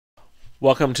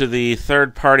Welcome to the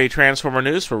third-party Transformer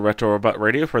news for Retro Robot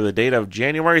Radio for the date of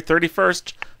January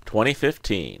 31st,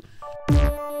 2015.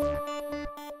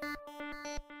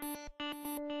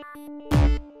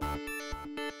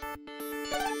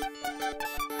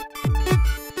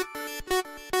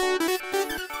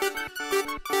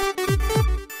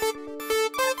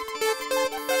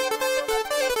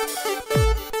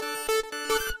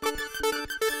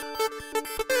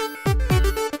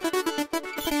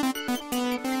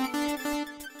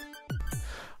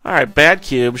 Alright,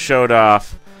 Badcube showed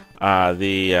off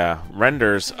the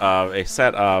renders of a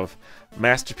set of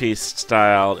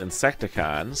Masterpiece-styled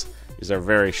Insecticons. These are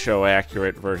very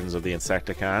show-accurate versions of the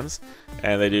Insecticons,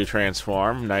 and they do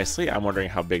transform nicely. I'm wondering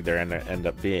how big they end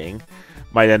up being.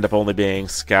 Might end up only being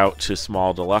Scout to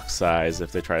Small Deluxe size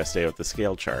if they try to stay with the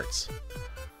scale charts.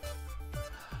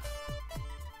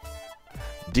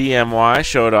 DMY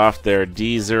showed off their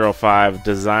D05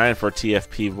 design for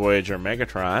TFP Voyager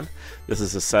Megatron. This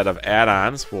is a set of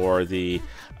add-ons for the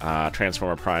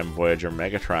Transformer Prime Voyager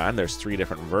Megatron. There's 3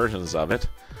 different versions of it.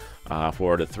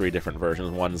 4 to 3 different versions.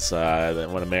 One's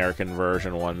one American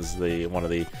version, one's one of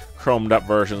the chromed up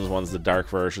versions, one's the dark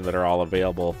version that are all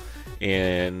available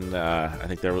in, I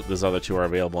think those other 2 are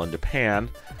available in Japan.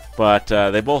 But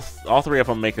all 3 of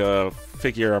them make a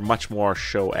figure much more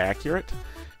show accurate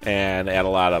and add a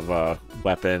lot of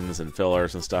weapons and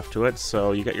fillers and stuff to it,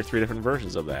 so you got your 3 different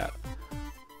versions of that.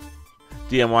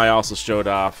 DMY also showed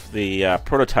off the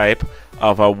prototype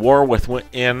of a War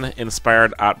Within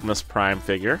inspired Optimus Prime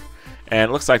figure, and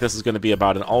it looks like this is going to be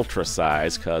about an ultra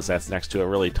size because that's next to a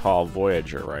really tall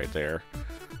Voyager right there.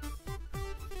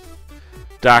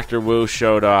 Dr. Wu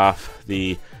showed off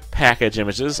the package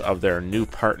images of their new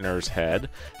partner's head.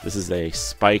 This is a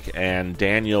Spike and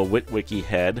Daniel Witwicky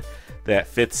head that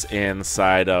fits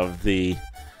inside of the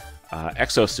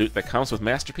exosuit that comes with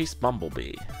Masterpiece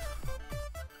Bumblebee.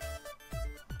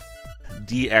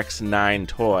 DX9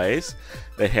 Toys,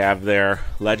 they have their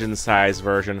legend-size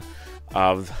version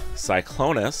of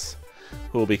Cyclonus,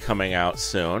 who will be coming out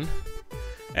soon.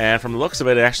 And from the looks of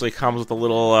it, it actually comes with a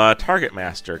little Target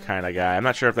Master kind of guy. I'm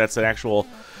not sure if that's an actual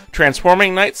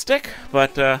transforming Nightstick,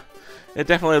 but it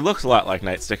definitely looks a lot like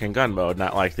Nightstick in gun mode,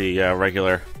 not like the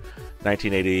regular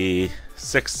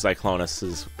 1986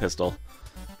 Cyclonus' pistol.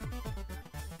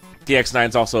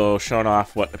 DX9's also shown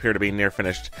off what appear to be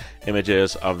near-finished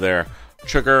images of their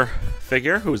Sugar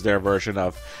figure, who's their version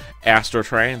of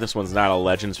Astrotrain. This one's not a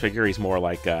Legends figure, he's more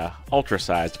like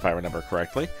ultra-sized, if I remember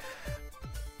correctly.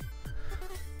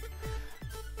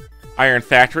 Iron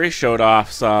Factory showed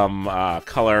off some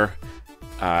color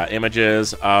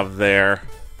images of their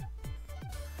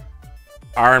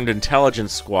Armed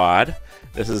Intelligence Squad.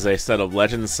 This is a set of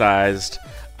legend-sized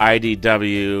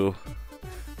IDW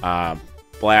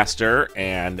blaster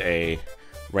and a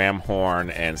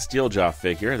Ramhorn and Steeljaw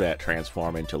figure that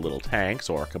transform into little tanks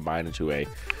or combine into a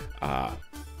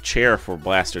chair for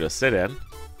Blaster to sit in.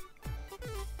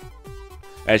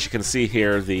 As you can see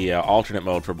here, the alternate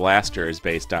mode for Blaster is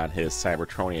based on his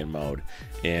Cybertronian mode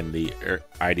in the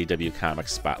IDW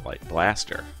Comics Spotlight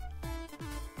Blaster.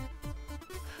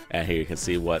 And here you can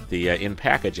see what the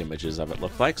in-package images of it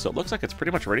look like, so it looks like it's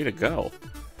pretty much ready to go.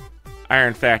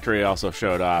 Iron Factory also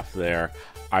showed off their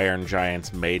Iron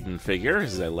Giant's Maiden figure.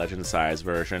 This is a legend-sized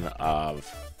version of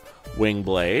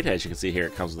Wingblade. As you can see here,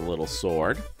 it comes with a little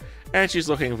sword. And she's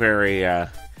looking very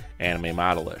anime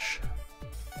model-ish.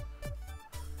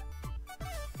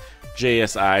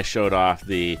 JSI showed off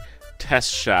the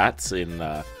test shots in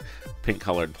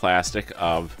pink-colored plastic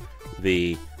of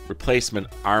the replacement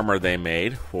armor they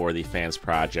made for the Fans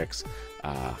Project's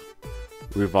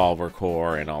Revolver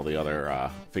Core and all the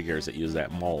other figures that use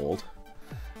that mold.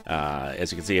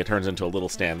 As you can see, it turns into a little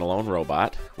standalone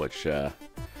robot, which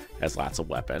has lots of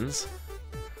weapons.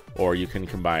 Or you can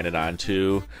combine it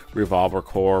onto Revolver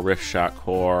Core, Rift Shot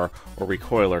Core, or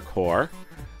Recoiler Core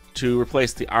to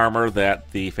replace the armor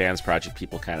that the Fans Project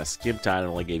people kind of skimped on and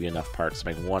only gave you enough parts to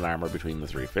make one armor between the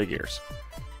 3 figures.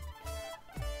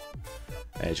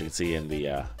 As you can see in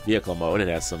the vehicle mode, it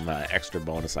has some extra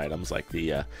bonus items like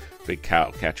the big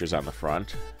cow catchers on the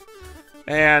front.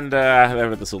 And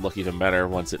this will look even better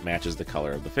once it matches the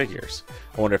color of the figures.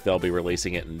 I wonder if they'll be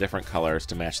releasing it in different colors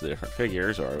to match the different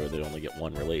figures, or will they only get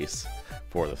one release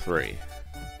for the 3.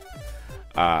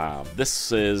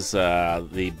 This is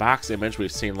the box image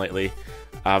we've seen lately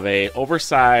of a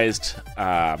oversized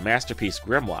Masterpiece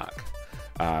Grimlock,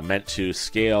 meant to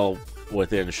scale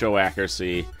within show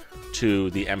accuracy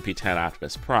to the MP10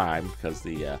 Optimus Prime, because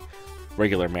the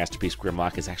regular Masterpiece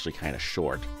Grimlock is actually kind of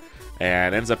short.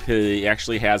 and ends up he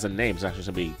actually has a name. It's not just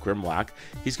going to be Grimlock.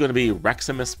 He's going to be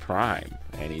Reximus Prime,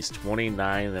 and he's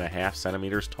 29.5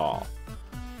 centimeters tall.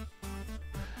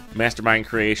 Mastermind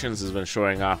Creations has been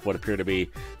showing off what appear to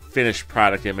be finished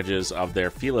product images of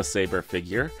their Fila Saber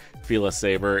figure. Fila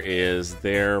Saber is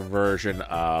their version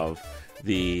of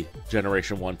the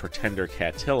Generation 1 Pretender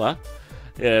Catilla.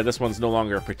 This one's no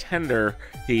longer a Pretender.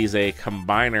 He's a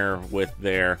combiner with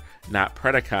their Not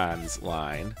Predacons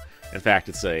line. In fact,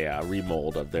 it's a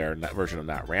remold of their version of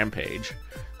Not Rampage.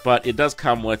 But it does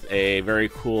come with a very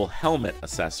cool helmet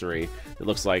accessory. It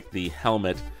looks like the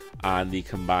helmet on the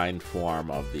combined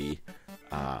form of the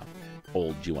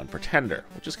old G1 Pretender,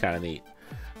 which is kind of neat.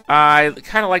 I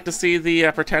kind of like to see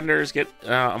the Pretenders get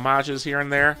homages here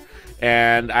and there,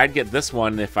 and I'd get this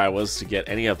one if I was to get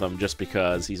any of them just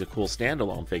because he's a cool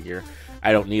standalone figure.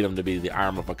 I don't need him to be the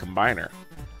arm of a combiner.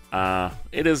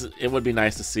 It would be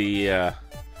nice to see an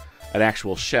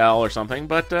actual shell or something,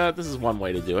 but this is one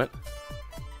way to do it.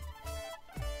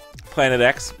 Planet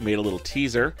X made a little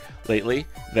teaser lately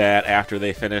that after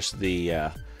they finish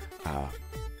the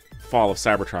Fall of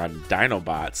Cybertron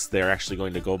Dinobots, they're actually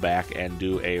going to go back and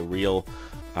do a real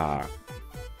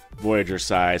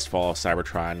Voyager-sized Fall of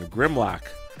Cybertron Grimlock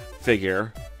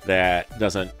figure that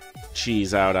doesn't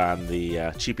cheese out on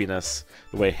the cheapiness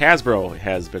the way Hasbro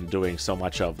has been doing so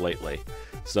much of lately.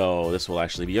 So this will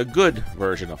actually be a good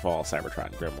version of Fall of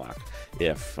Cybertron Grimlock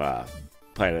if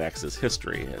Planet X's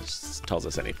history tells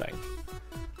us anything.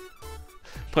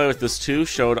 Play With This 2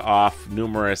 showed off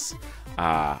numerous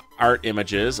art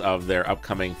images of their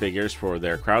upcoming figures for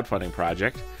their crowdfunding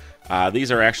project.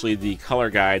 These are actually the color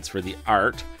guides for the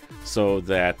art, so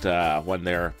that when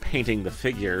they're painting the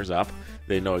figures up,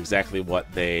 they know exactly what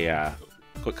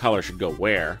color should go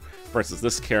where. For instance,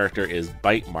 this character is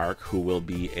Bite Mark, who will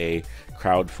be a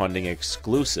crowdfunding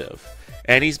exclusive.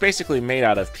 And he's basically made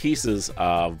out of pieces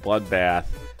of Bloodbath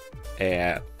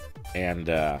and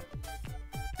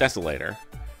Desolator.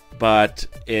 But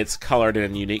it's colored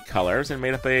in unique colors and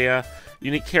made up a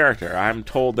unique character. I'm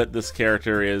told that this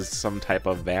character is some type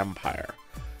of vampire.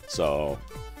 So,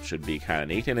 should be kind of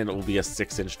neat. And it will be a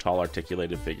 6-inch tall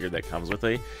articulated figure that comes with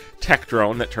a tech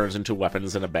drone that turns into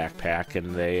weapons in a backpack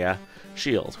and a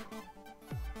shield.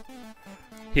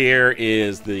 Here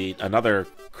is another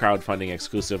crowdfunding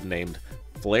exclusive named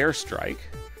Flare Strike.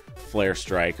 Flare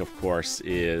Strike, of course,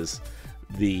 is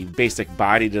the basic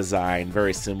body design,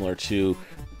 very similar to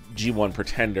G1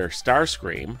 Pretender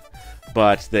Starscream,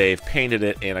 but they've painted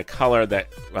it in a color that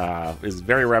is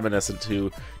very reminiscent to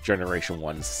Generation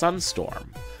 1 Sunstorm,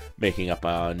 making up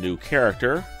a new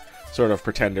character, sort of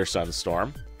Pretender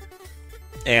Sunstorm.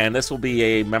 And this will be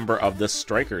a member of the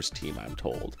Strikers team, I'm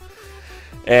told.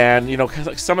 And, you know,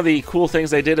 some of the cool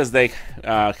things they did is they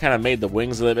kind of made the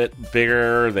wings a little bit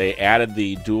bigger. They added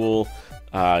the dual,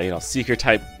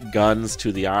 seeker-type guns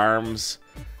to the arms,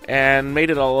 and made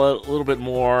it a little bit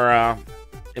more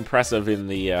impressive in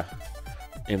the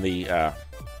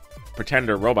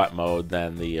Pretender robot mode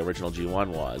than the original G1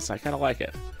 was. I kind of like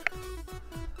it.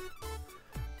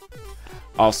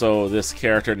 Also, this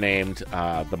character named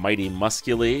the Mighty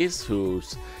Muscules,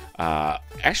 who's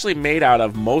actually made out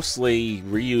of mostly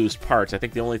reused parts. I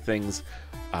think the only things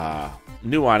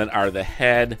new on it are the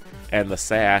head and the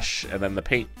sash and then the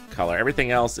paint color.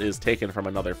 Everything else is taken from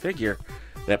another figure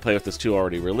that Play With This 2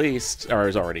 already released, or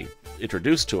is already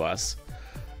introduced to us.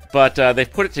 But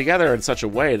they've put it together in such a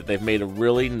way that they've made a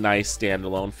really nice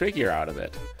standalone figure out of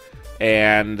it.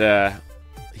 And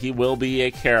he will be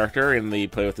a character in the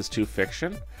Play With This 2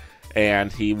 fiction,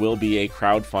 and he will be a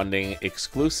crowdfunding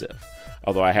exclusive.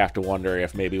 Although I have to wonder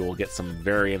if maybe we'll get some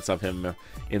variants of him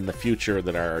in the future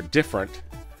that are different,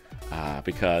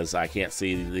 because I can't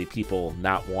see the people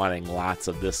not wanting lots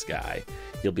of this guy.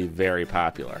 He'll be very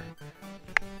popular.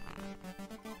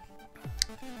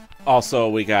 Also,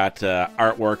 we got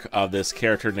artwork of this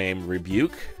character named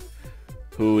Rebuke,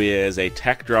 who is a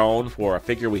tech drone for a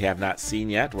figure we have not seen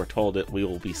yet. We're told that we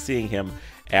will be seeing him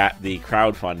at the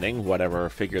crowdfunding, whatever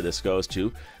figure this goes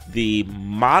to. The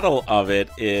model of it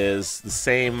is the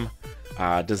same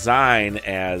design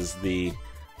as the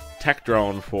tech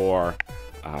drone for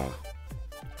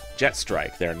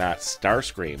Jetstrike. They're not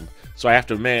Starscream. So I have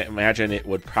to imagine it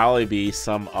would probably be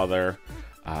some other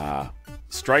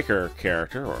Striker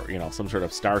character, or some sort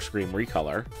of Starscream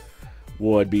recolor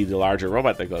would be the larger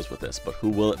robot that goes with this. But who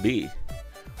will it be?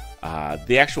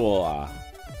 The actual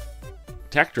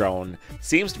tech drone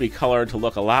seems to be colored to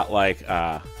look a lot like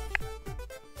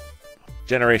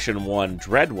Generation 1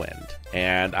 Dreadwind,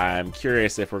 and I'm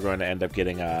curious if we're going to end up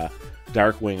getting a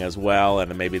Darkwing as well,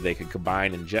 and then maybe they could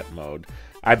combine in jet mode.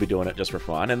 I'd be doing it just for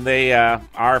fun. And they are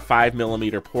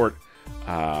 5mm port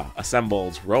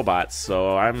assembled robots.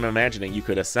 So I'm imagining you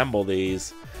could assemble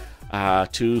these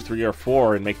 2, 3, or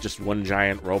 4 and make just one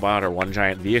giant robot or one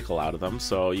giant vehicle out of them.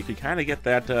 So you could kind of get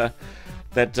that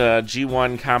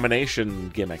G1 combination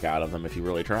gimmick out of them if you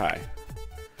really try.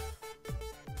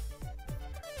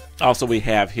 Also, we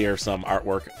have here some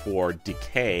artwork for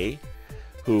Decay,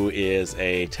 who is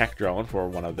a tech drone for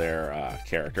one of their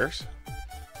characters.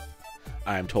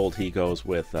 I'm told he goes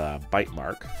with Bite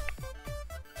Mark.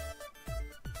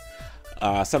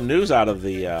 Some news out of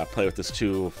the Play With This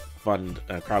 2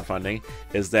 crowdfunding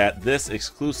is that this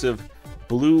exclusive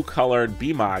blue-colored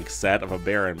BMOG set of a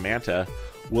bear and manta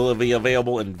will be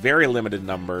available in very limited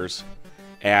numbers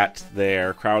at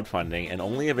their crowdfunding, and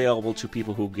only available to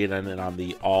people who get in on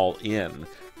the all-in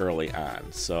early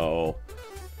on. So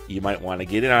you might want to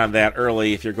get in on that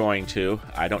early if you're going to.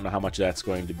 I don't know how much that's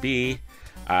going to be.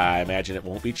 I imagine it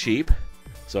won't be cheap,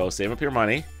 so save up your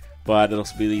money, but it'll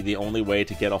be the only way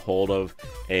to get a hold of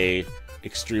a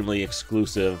extremely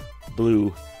exclusive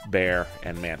blue bear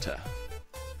and manta.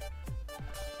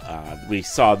 We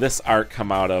saw this art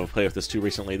come out of Play With This 2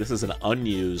 recently. This is an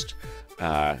unused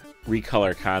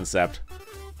recolor concept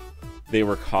they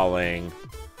were calling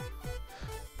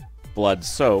Blood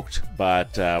Soaked,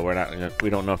 but we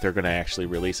don't know if they're going to actually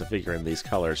release a figure in these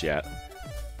colors yet.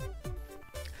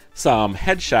 Some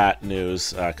headshot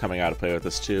news coming out of Play With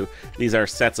This 2. These are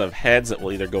sets of heads that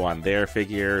will either go on their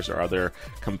figures or other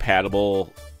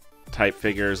compatible type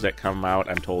figures that come out.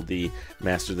 I'm told the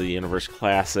Master of the Universe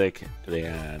Classic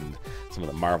and some of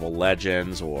the Marvel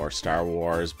Legends or Star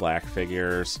Wars black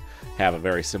figures have a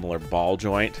very similar ball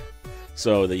joint,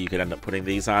 so that you could end up putting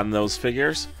these on those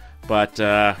figures. But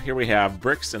here we have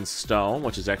Bricks and Stone,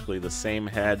 which is actually the same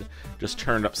head, just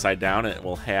turned upside down, and it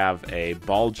will have a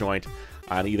ball joint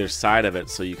on either side of it,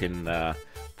 so you can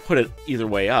put it either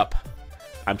way up.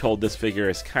 I'm told this figure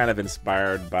is kind of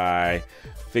inspired by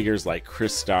figures like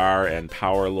Chris Starr and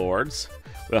Power Lords.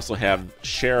 We also have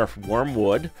Sheriff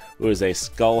Wormwood, who is a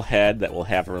skull head that will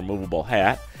have a removable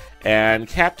hat, and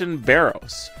Captain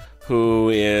Barrows, who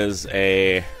is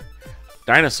a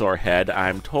dinosaur head.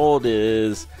 I'm told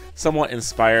is somewhat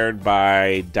inspired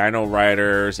by Dino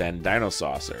Riders and Dino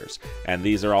Saucers, and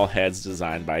these are all heads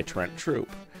designed by Trent Troop.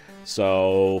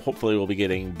 So hopefully we'll be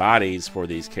getting bodies for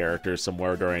these characters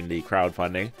somewhere during the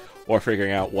crowdfunding, or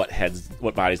figuring out what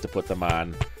bodies to put them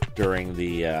on during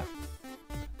the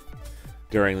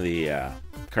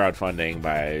crowdfunding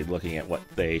by looking at what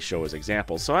they show as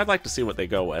examples. So I'd like to see what they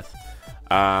go with.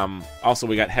 Also,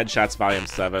 we got Headshots Volume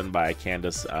 7 by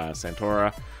Candace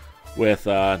Santora with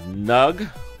Nug,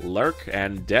 Lurk,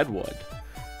 and Deadwood.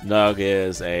 Nug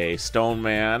is a stone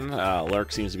man,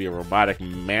 Lurk seems to be a robotic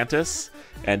mantis,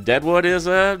 and Deadwood is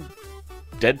a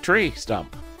dead tree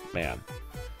stump man.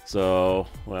 So,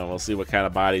 well, we'll see what kind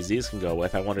of bodies these can go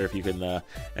with. I wonder if you can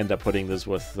end up putting this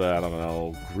with, I don't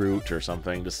know, Groot or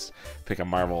something. Just pick a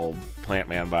Marvel Plant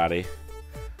Man body.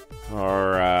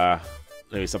 Or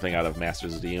maybe something out of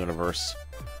Masters of the Universe.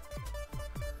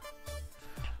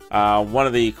 One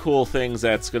of the cool things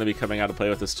that's going to be coming out to Play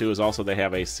With This too is also they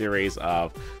have a series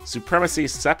of Supremacy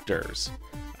Scepters.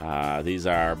 These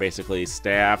are basically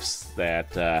staffs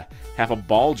that have a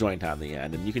ball joint on the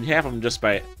end, and you can have them just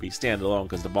by standalone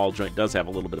because the ball joint does have a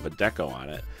little bit of a deco on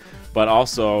it. But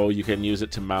also you can use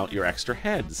it to mount your extra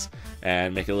heads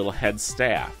and make a little head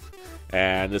staff.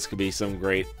 And this could be some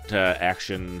great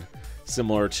action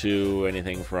similar to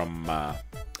anything from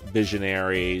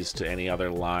Visionaries to any other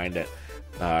line that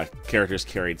characters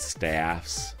carried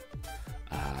staffs.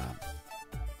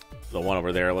 The one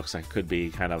over there looks like it could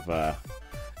be kind of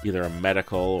either a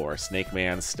medical or a Snake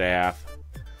Man staff.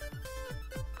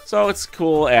 So it's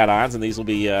cool add-ons, and these will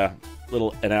be a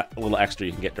little extra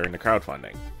you can get during the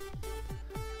crowdfunding.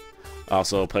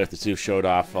 Also, Play With This 2 showed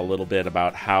off a little bit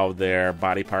about how their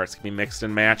body parts can be mixed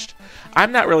and matched.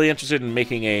 I'm not really interested in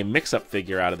making a mix-up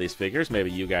figure out of these figures. Maybe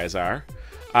you guys are.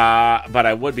 But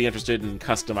I would be interested in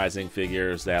customizing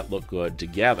figures that look good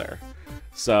together.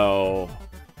 So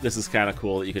this is kind of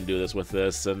cool that you can do this with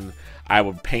this, and I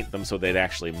would paint them so they'd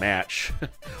actually match,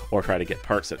 or try to get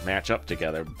parts that match up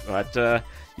together. But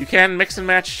you can mix and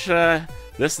match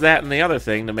this, that, and the other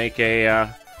thing to make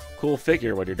a cool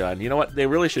figure when you're done. You know what they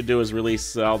really should do is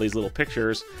release all these little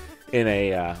pictures in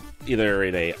a either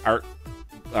in a art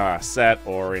set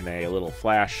or in a little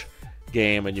flash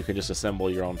game, and you can just assemble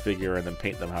your own figure and then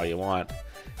paint them how you want,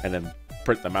 and then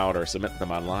print them out or submit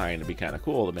them online. It'd be kind of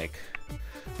cool to make.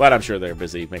 But I'm sure they're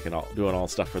busy doing all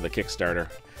stuff for the Kickstarter.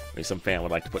 Maybe some fan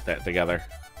would like to put that together.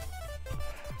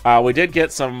 We did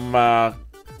get some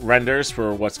renders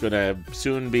for what's going to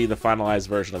soon be the finalized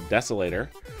version of Desolator.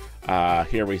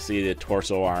 Here we see the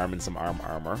torso arm and some arm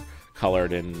armor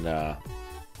colored in the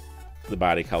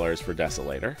body colors for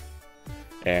Desolator.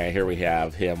 And here we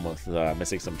have him with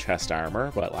missing some chest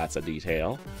armor, but lots of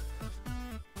detail.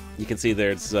 You can see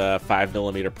there's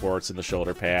 5mm ports in the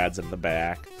shoulder pads and the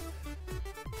back.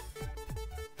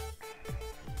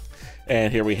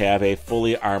 And here we have a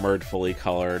fully armored, fully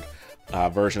colored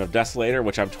version of Desolator,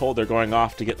 which I'm told they're going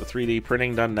off to get the 3D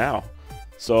printing done now.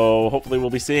 So hopefully we'll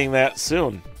be seeing that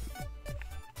soon.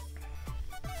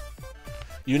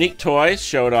 Unique Toys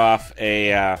showed off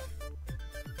a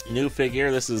new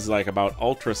figure. This is like about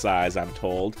ultra size, I'm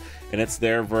told, and it's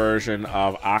their version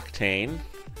of Octane.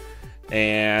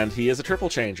 And he is a triple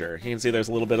changer. You can see there's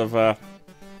a little bit of a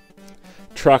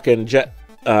truck and jet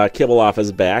kibble off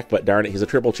his back, but darn it, he's a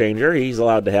triple changer. He's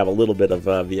allowed to have a little bit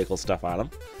of vehicle stuff on him.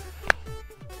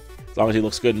 As long as he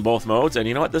looks good in both modes. And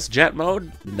you know what? This jet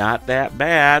mode, not that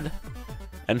bad.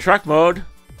 And truck mode,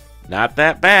 not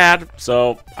that bad.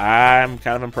 So I'm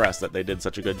kind of impressed that they did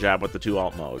such a good job with the two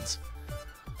alt modes.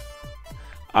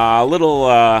 A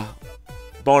little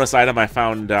bonus item I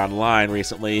found online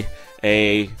recently.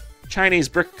 A Chinese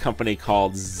brick company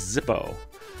called Xipoo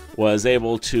was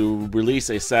able to release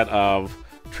a set of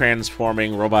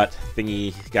transforming robot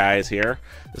thingy guys here.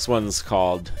 This one's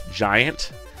called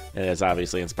Giant. It is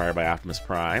obviously inspired by Optimus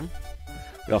Prime.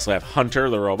 We also have Hunter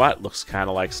the robot, looks kind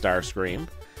of like Starscream.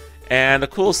 And a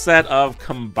cool set of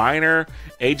Combiner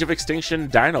Age of Extinction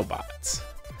Dinobots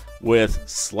with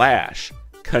Slash,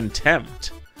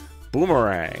 Contempt,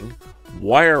 Boomerang,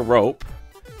 Wire Rope,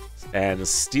 and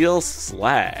Steel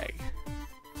Slag.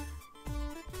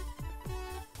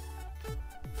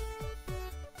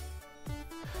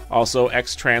 Also,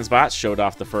 X-Transbots showed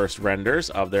off the first renders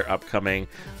of their upcoming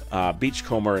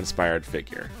Beachcomber-inspired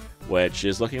figure, which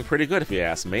is looking pretty good if you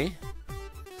ask me.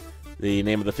 The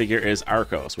name of the figure is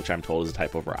Arcos, which I'm told is a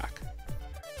type of rock.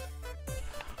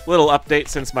 Little update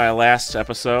since my last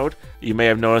episode. You may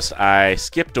have noticed I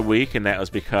skipped a week, and that was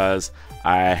because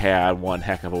I had one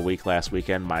heck of a week last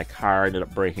weekend. My car ended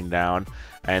up breaking down.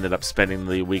 I ended up spending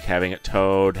the week having it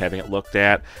towed, having it looked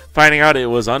at, finding out it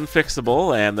was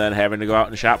unfixable, and then having to go out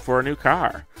and shop for a new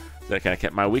car. That kind of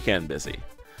kept my weekend busy.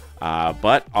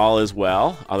 But all is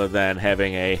well. Other than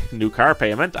having a new car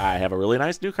payment, I have a really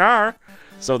nice new car,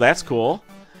 so that's cool.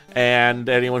 And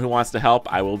anyone who wants to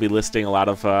help, I will be listing a lot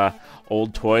of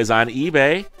old toys on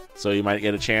eBay, so you might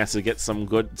get a chance to get some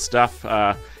good stuff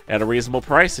at a reasonable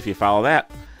price if you follow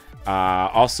that.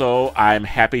 Also, I'm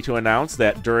happy to announce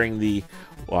that during the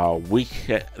week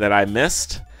that I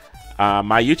missed,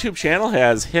 my YouTube channel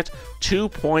has hit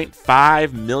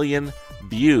 2.5 million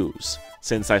views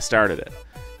since I started it.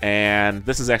 And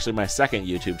this is actually my second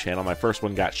YouTube channel. My first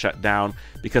one got shut down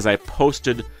because I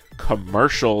posted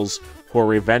commercials for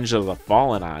Revenge of the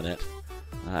Fallen on it.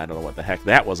 I don't know what the heck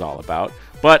that was all about.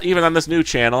 But even on this new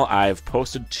channel, I've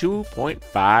posted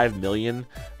 2.5 million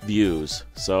views.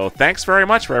 So thanks very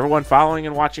much for everyone following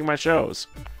and watching my shows.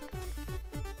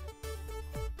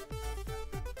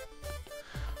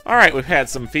 Alright, we've had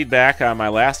some feedback on my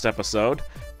last episode.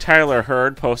 Tyler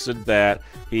Hurd posted that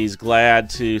he's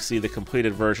glad to see the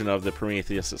completed version of the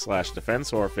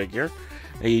Prometheus/Defensor figure.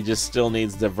 He just still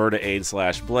needs the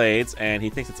Verta-Aid/Blades, and he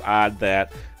thinks it's odd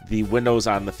that the windows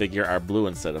on the figure are blue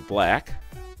instead of black.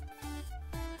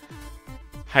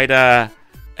 Haida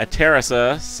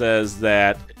Aterasa says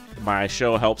that my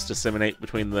show helps disseminate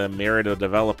between the myriad of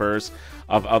developers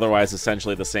of otherwise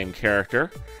essentially the same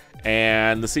character,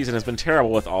 and the season has been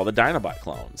terrible with all the Dinobot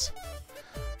clones.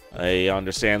 He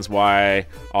understands why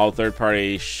all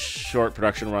third-party short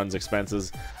production runs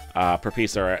expenses per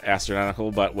piece are astronomical,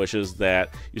 but wishes that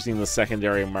using the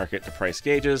secondary market to price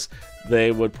gauges,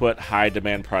 they would put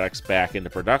high-demand products back into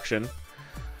production,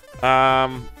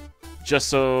 just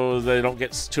so they don't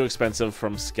get too expensive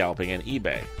from scalping in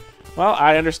eBay. Well,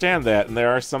 I understand that, and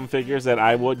there are some figures that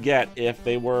I would get if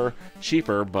they were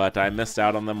cheaper, but I missed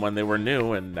out on them when they were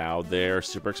new, and now they're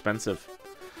super expensive.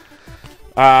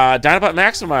 Dinobot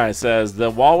Maximize says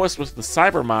the walrus with the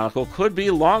cyber monocle could be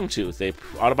Longtooth, a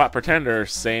Autobot Pretender,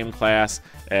 same class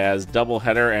as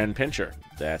Doubleheader and Pincher.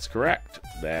 That's correct.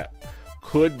 That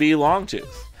could be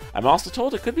Longtooth. I'm also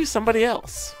told it could be somebody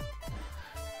else.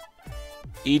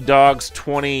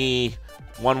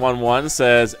 eDogs2111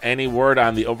 says, any word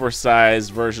on the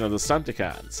oversized version of the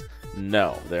Stunticons?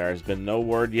 No, there has been no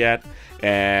word yet,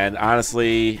 and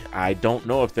honestly, I don't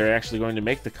know if they're actually going to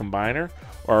make the Combiner,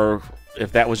 or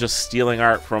if that was just stealing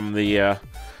art from the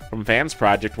from Fans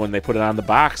Project when they put it on the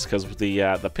box, because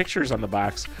the pictures on the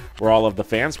box were all of the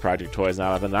Fans Project toys,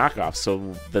 not of the knockoffs. So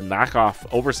the knockoff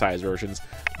oversized versions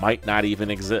might not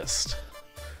even exist.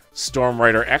 Storm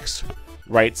Rider X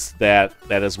writes that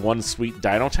is one sweet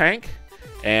dino tank,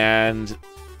 and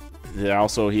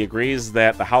also he agrees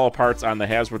that the hollow parts on the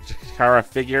Hasbro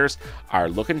figures are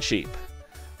looking cheap.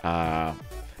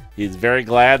 He's very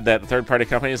glad that third-party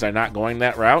companies are not going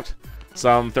that route.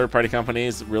 Some third-party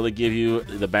companies really give you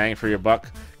the bang for your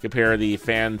buck. Compare the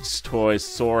Fans Toys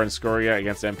Soar and Scoria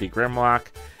against MP Grimlock,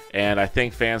 and I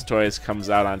think Fans Toys comes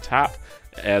out on top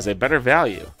as a better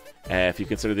value if you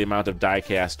consider the amount of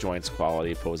die-cast, joints,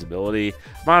 quality, posability,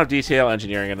 amount of detail,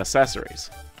 engineering, and accessories.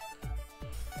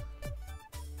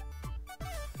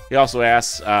 He also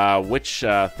asks, which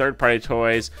third-party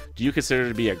toys do you consider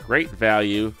to be a great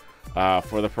value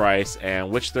for the price, and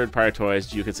which third-party toys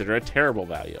do you consider a terrible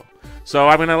value? So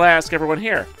I'm going to ask everyone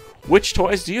here, which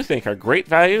toys do you think are great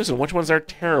values and which ones are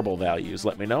terrible values?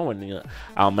 Let me know, and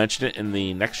I'll mention it in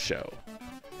the next show.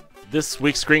 This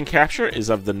week's screen capture is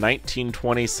of the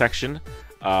 1920 section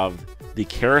of the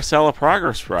Carousel of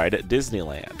Progress ride at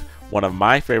Disneyland. One of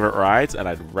my favorite rides, and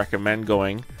I'd recommend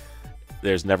going.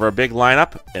 There's never a big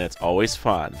lineup, and it's always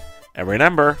fun. And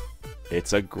remember,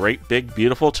 it's a great, big,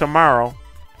 beautiful tomorrow.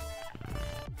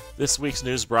 This week's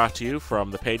news brought to you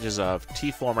from the pages of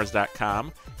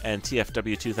tformers.com and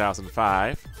TFW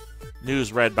 2005.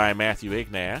 News read by Matthew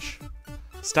Ignash.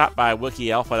 Stop by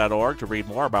wikialpha.org to read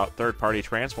more about third-party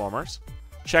Transformers.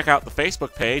 Check out the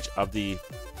Facebook page of the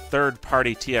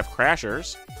third-party TF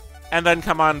Crashers. And then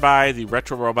come on by the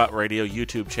Retro Robot Radio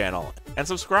YouTube channel and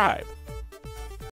subscribe.